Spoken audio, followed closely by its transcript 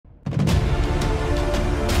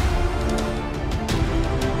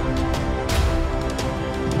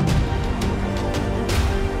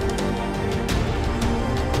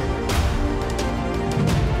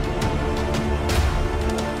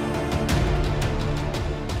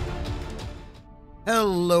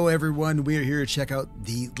Hello everyone, we're here to check out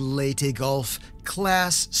the Leyte Gulf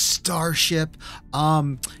Class starship.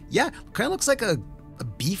 Yeah, kind of looks like a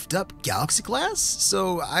beefed up Galaxy class.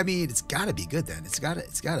 So, I mean, it's gotta be good then. It's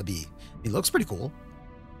gotta be. It looks pretty cool.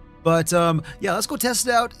 But, yeah, let's go test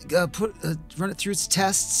it out, run it through its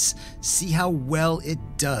tests, see how well it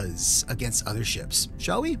does against other ships,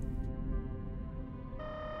 shall we?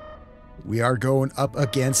 We are going up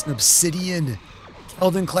against an Obsidian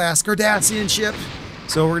Keldon class Cardassian ship.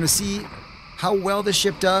 So we're going to see how well this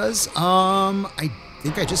ship does. I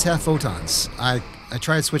think I just have photons. I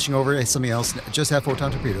tried switching over to something else. Just have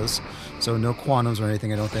photon torpedoes. So no quantums or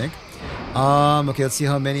anything, I don't think. Okay, let's see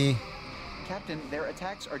how many. Captain, their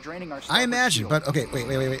attacks are draining our I imagine, but okay, wait.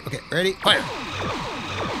 Okay, ready? Fire!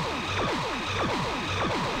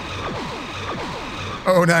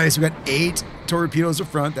 Oh, nice. We got 8 torpedoes up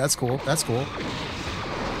front. That's cool. That's cool.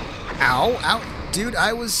 Ow! Ow! Dude,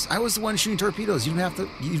 I was the one shooting torpedoes. You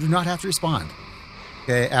do not have to respond.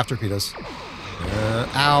 Okay, after torpedoes.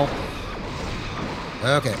 Ow.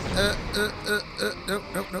 Okay. Nope.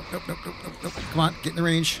 Come on, get in the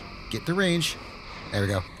range. Get in the range. There we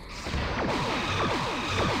go.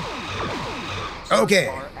 Okay.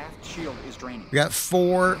 Our aft shield is draining. We got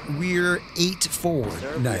 4. We're 8 forward.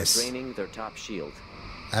 Sir, nice. we are draining their top shield.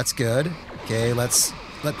 That's good. Okay, let's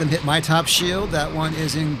let them hit my top shield. That one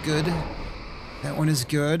isn't good. That one is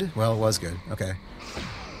good. Well, it was good. Okay.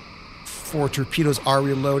 4 torpedoes are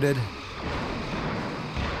reloaded.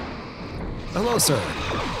 Hello, sir.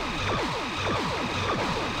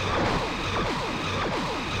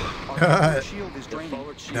 Our shield is The draining.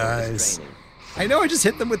 forward shield Nice. is draining. I know, I just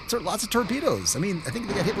hit them with lots of torpedoes. I mean, I think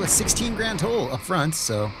they got hit with 16 grand total up front,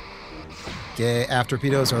 so. Okay, after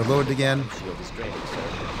torpedoes are loaded again. Shield is draining, sir.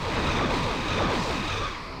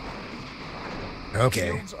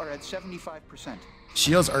 Okay. Shields are at 75%.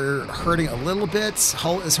 Shields are hurting a little bit.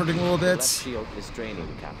 Hull is hurting a little The bit. left shield is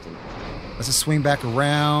draining, Captain. Let's just swing back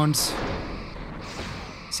around.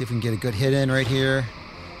 See if we can get a good hit in right here.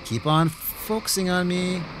 Keep on focusing on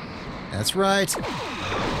me. That's right.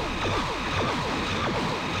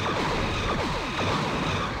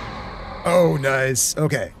 Oh, nice.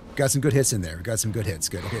 Okay. Got some good hits in there. Got some good hits.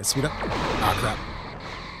 Good. Okay, speed up. Ah, crap.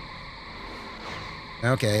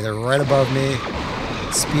 Okay, they're right above me.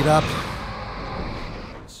 Speed up.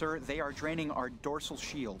 Sir, they are draining our dorsal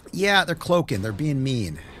shield. Yeah, they're cloaking. They're being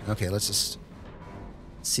mean. Okay, let's just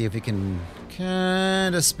see if we can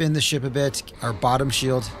kind of spin the ship a bit. Our bottom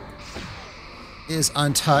shield is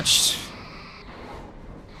untouched.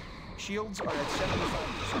 Shields are at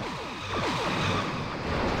 75%.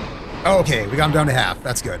 Okay, we got them down to half.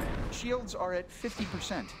 That's good. Shields are at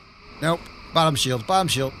 50%. Nope. Bottom shield. Bottom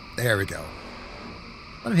shield. There we go.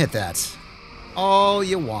 Let him hit that. All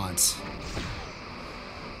you want.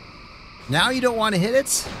 Now you don't want to hit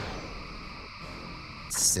it?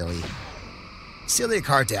 Silly. Silly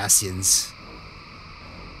Cardassians.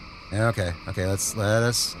 Okay. Okay, let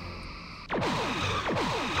us.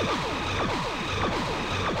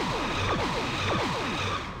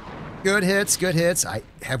 Good hits, good hits.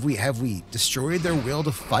 Have we destroyed their will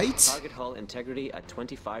to fight? Target hull integrity at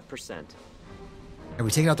 25%. Have we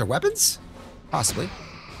taken out their weapons? Possibly.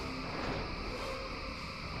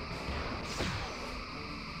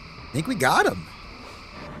 I think we got him.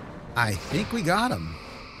 I think we got him.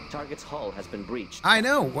 Target's hull has been breached. I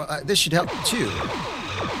know. Well, this should help too.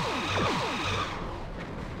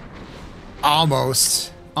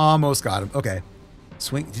 Almost. Almost got him. Okay.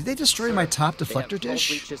 Swing. Did they destroy Sir, my top they have deflector 12 dish?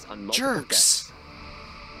 breaches on multiple Jerks. decks.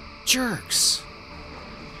 Jerks.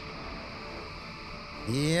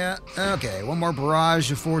 Yeah. Okay. One more barrage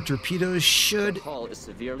of 4 torpedoes should. The hull is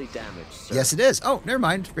severely damaged, sir. Yes, it is. Oh, never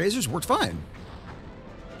mind. Razors worked fine.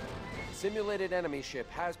 Simulated enemy ship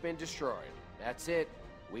has been destroyed. That's it.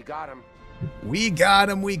 We got him. We got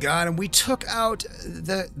him. We got him. We took out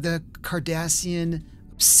the Cardassian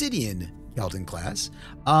Obsidian Keldon class.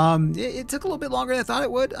 It took a little bit longer than I thought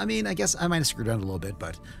it would. I mean, I guess I might have screwed around a little bit,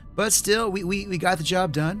 but still, we got the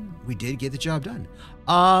job done. We did get the job done.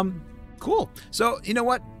 Cool. So you know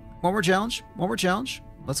what? One more challenge. One more challenge.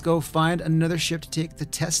 Let's go find another ship to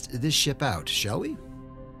test this ship out, shall we?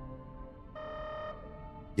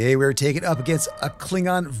 Yay, we're taking up against a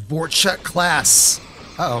Klingon Vorcha class.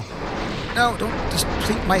 Uh-oh. No, don't just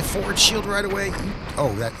deplete my forward shield right away.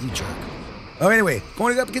 You jerk. Oh, anyway,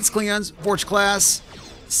 going up against Klingons, Vorcha class.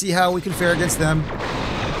 See how we can fare against them.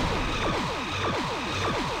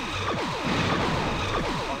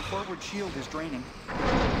 Our forward shield is draining.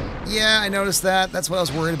 Yeah, I noticed that. That's what I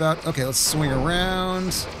was worried about. Okay, let's swing around.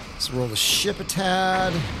 Let's roll the ship a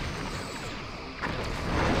tad.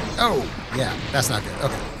 Oh, yeah, that's not good.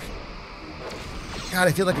 Okay. God,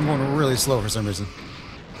 I feel like I'm going really slow for some reason.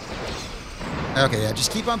 Okay, yeah,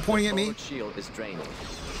 just keep on pointing at me. Forward shield is draining.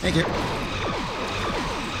 Thank you.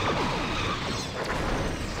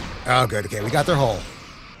 Oh, good. Okay, we got their hull.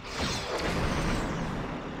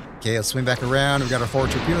 Okay, let's swing back around. We got our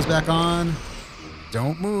forward torpedoes back on.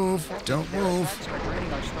 Don't move. Don't move.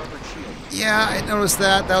 Yeah, I noticed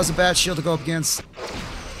that. That was a bad shield to go up against.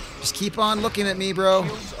 Just keep on looking at me, bro.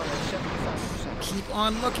 Keep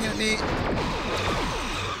on looking at me.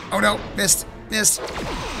 Oh, no. Missed. Missed.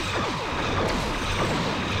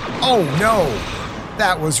 Oh, no.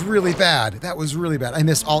 That was really bad. That was really bad. I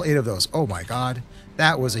missed all 8 of those. Oh, my God.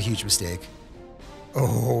 That was a huge mistake.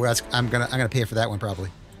 Oh, I'm gonna pay for that one probably.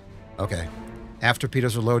 Okay. After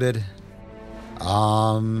torpedoes are loaded.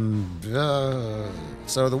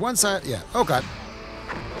 So the one side, yeah. Oh God.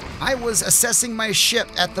 I was assessing my ship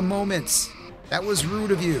at the moment. That was rude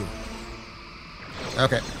of you.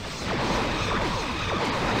 Okay.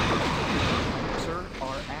 Sir,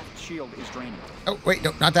 our aft shield is draining. Oh wait,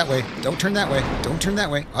 no, not that way. Don't turn that way. Don't turn that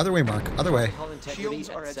way. Other way, Mark. Other way. Hull integrity Shields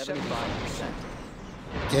are at at 75%.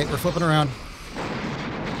 Okay, we're flipping around.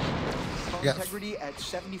 Hull Yeah. integrity at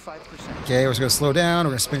 75%. Okay, we're just gonna slow down.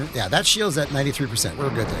 We're gonna spin. Yeah, that shield's at 93%. We're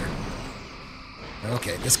good there.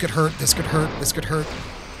 Okay, this could hurt. This could hurt. This could hurt.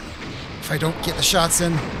 If I don't get the shots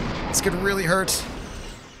in, this could really hurt.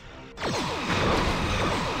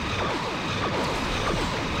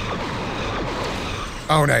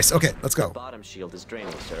 Oh, nice. Okay, let's go. Bottom shield is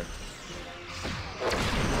draining, sir.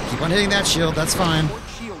 Keep on hitting that shield. That's fine. Port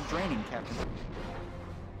shield draining, Captain.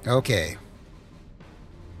 Okay.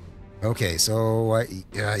 Okay, so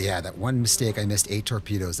yeah, that one mistake. I missed 8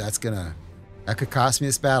 torpedoes. That could cost me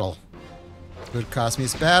this battle. Could cost me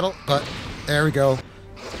this battle, but there we go.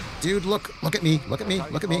 Dude, look at me. Look at me.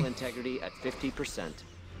 Look at me. Hull integrity at 50%.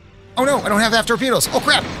 Oh no, I don't have torpedoes. Oh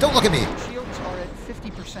crap! Don't look at me. Shields are at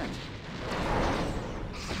 50%.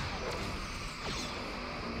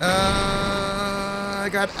 I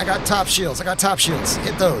got top shields. I got top shields.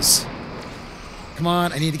 Hit those. Come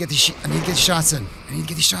on, I need to get these shots in. I need to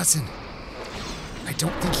get these shots in. I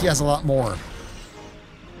don't think he has a lot more.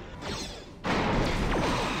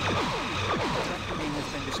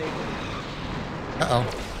 Uh-oh.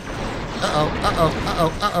 Uh-oh. Uh-oh.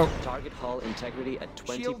 Uh-oh. Uh-oh. Target hull integrity at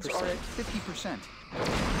 20%. Shields are at 50%.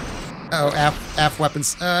 Uh-oh, aft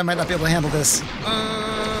weapons. I might not be able to handle this.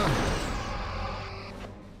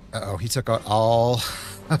 Uh-oh, he took out all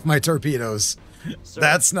of my torpedoes. Sir,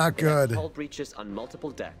 That's not they have good. hull breaches on multiple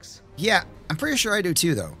decks. Yeah, I'm pretty sure I do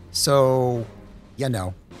too, though. So, yeah,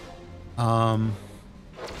 no. Come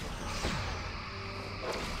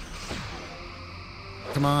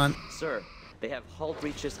on. Sir, they have hull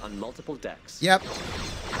breaches on multiple decks. Yep.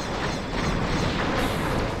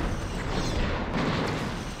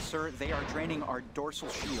 Sir, they are draining our dorsal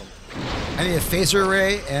shield. I need a phaser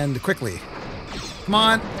array and quickly. Come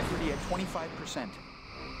on. Integrity at 25%.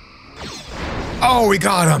 Oh, we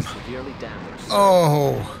got him. Severely damaged.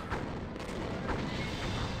 Oh.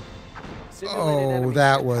 Simulated Oh, enemy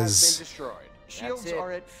that ship was... has been destroyed. Shields That's it.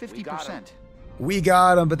 are at We got 'em. 50%. We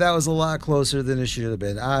got him, but that was a lot closer than it should have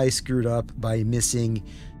been. I screwed up by missing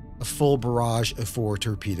a full barrage of 4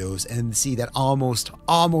 torpedoes. And see, that almost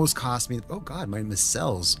cost me... Oh, God, my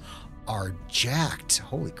nacelles are jacked.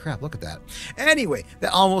 Holy crap, look at that. Anyway,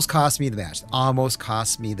 that almost cost me the match. Almost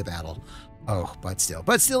cost me the battle. Oh, but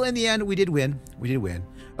still, in the end, we did win. We did win.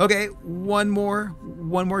 Okay, one more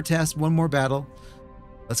test, one more battle.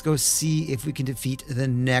 Let's go see if we can defeat the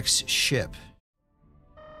next ship.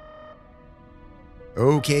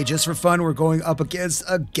 Okay, just for fun, we're going up against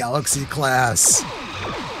a Galaxy class.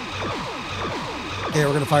 Okay,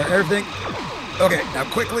 we're gonna fire everything. Okay, now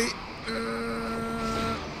quickly.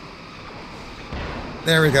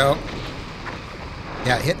 There we go.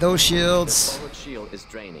 Yeah, hit those The shields. forward shield is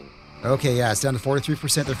draining. Okay, yeah, it's down to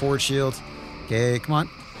 43% their forward shield. Okay, come on.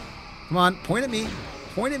 Come on, point at me.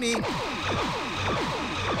 Point at me.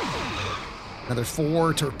 Another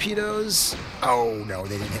 4 torpedoes. Oh, no,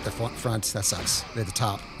 they didn't hit the front. That sucks. They hit the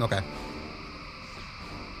top. Okay.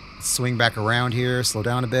 Let's swing back around here. Slow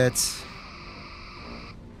down a bit.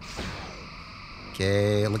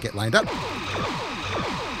 Okay, look, get lined up.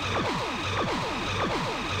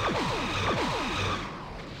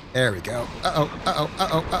 There we go. Uh-oh, uh-oh,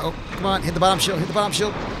 uh-oh, uh-oh. Come on, hit the bottom shield, hit the bottom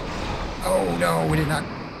shield. Oh, no, we did not.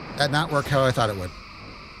 That did not work how I thought it would.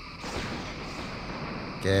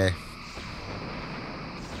 Okay.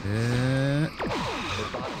 The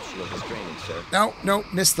bottom shield is draining, sir. No,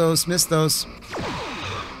 missed those.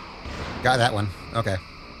 Got that one. Okay.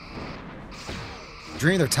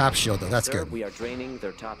 Draining their top shield, though. That's Sir, good. we are draining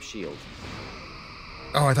their top shield.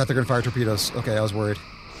 Oh, I thought they were going to fire torpedoes. Okay, I was worried.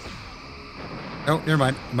 Oh, never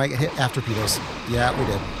mind. Might get hit after torpedoes. Yeah, we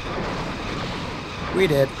did. We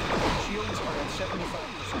did. Shields are at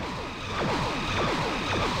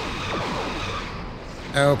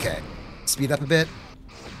 75%. Okay. Speed up a bit.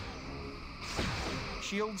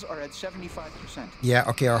 Shields are at 75%. Yeah,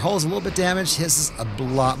 okay, our hull is a little bit damaged. His is a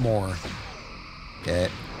lot more. Okay.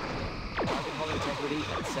 Target hull integrity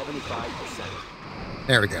at 75%.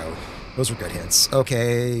 There we go. Those were good hits.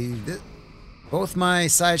 Okay. Both my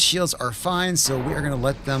side shields are fine, so we are going to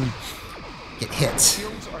let them get hit.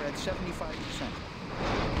 Shields are at 75%.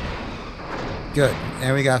 Good.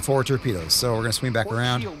 And we got 4 torpedoes, so we're going to swing back Port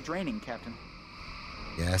around. shield draining, Captain.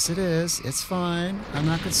 Yes, it is. It's fine. I'm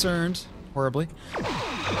not concerned. Horribly. Our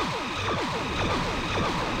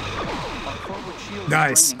forward shield is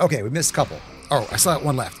Nice. draining. Okay, we missed a couple. Oh, I still got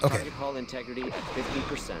one left. Okay. Target hull integrity at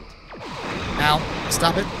 50%. Ow.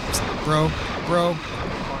 Stop it. Bro. Our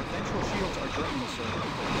ventral shields are draining, sir.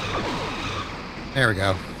 There we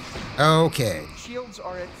go. Okay. Shields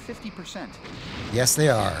are at 50%. Yes, they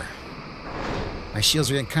are. My shields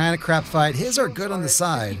are getting kind of crap-fied. His are good on the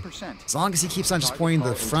side. 50%. As long as he keeps on just Target pointing the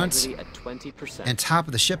hull front integrity at 20%. and top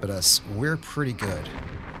of the ship at us, we're pretty good.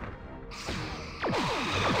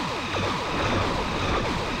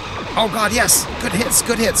 Oh god, yes! Good hits,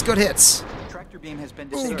 good hits, good hits! Tractor beam has been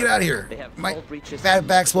Ooh, disabled. get out of here! They have My hull breaches bad on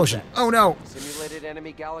back explosion. multiple Oh no! Simulated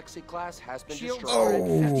enemy Galaxy class has been Shields destroyed. are at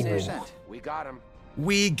Oh. 50%. We got him.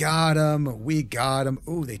 We got him. We got him.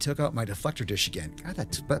 Ooh, they took out my deflector dish again. God,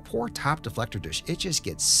 that poor top deflector dish. It just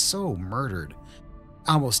gets so murdered.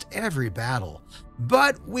 Almost every battle.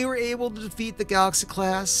 But we were able to defeat the Galaxy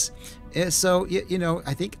class. So, you know,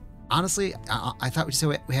 I think, honestly, I thought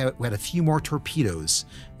we had a few more torpedoes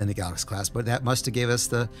than the Galaxy class, but that must have gave us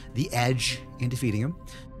the edge in defeating them.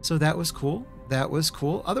 So that was cool. That was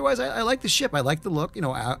cool. Otherwise, I like the ship. I like the look. You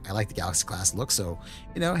know, I like the Galaxy class look. So,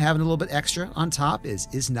 you know, having a little bit extra on top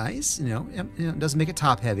is nice. You know, it doesn't make it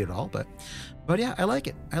top heavy at all. But yeah, I like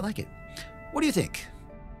it. I like it. What do you think?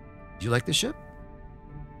 Do you like the ship?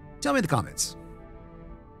 Tell me in the comments.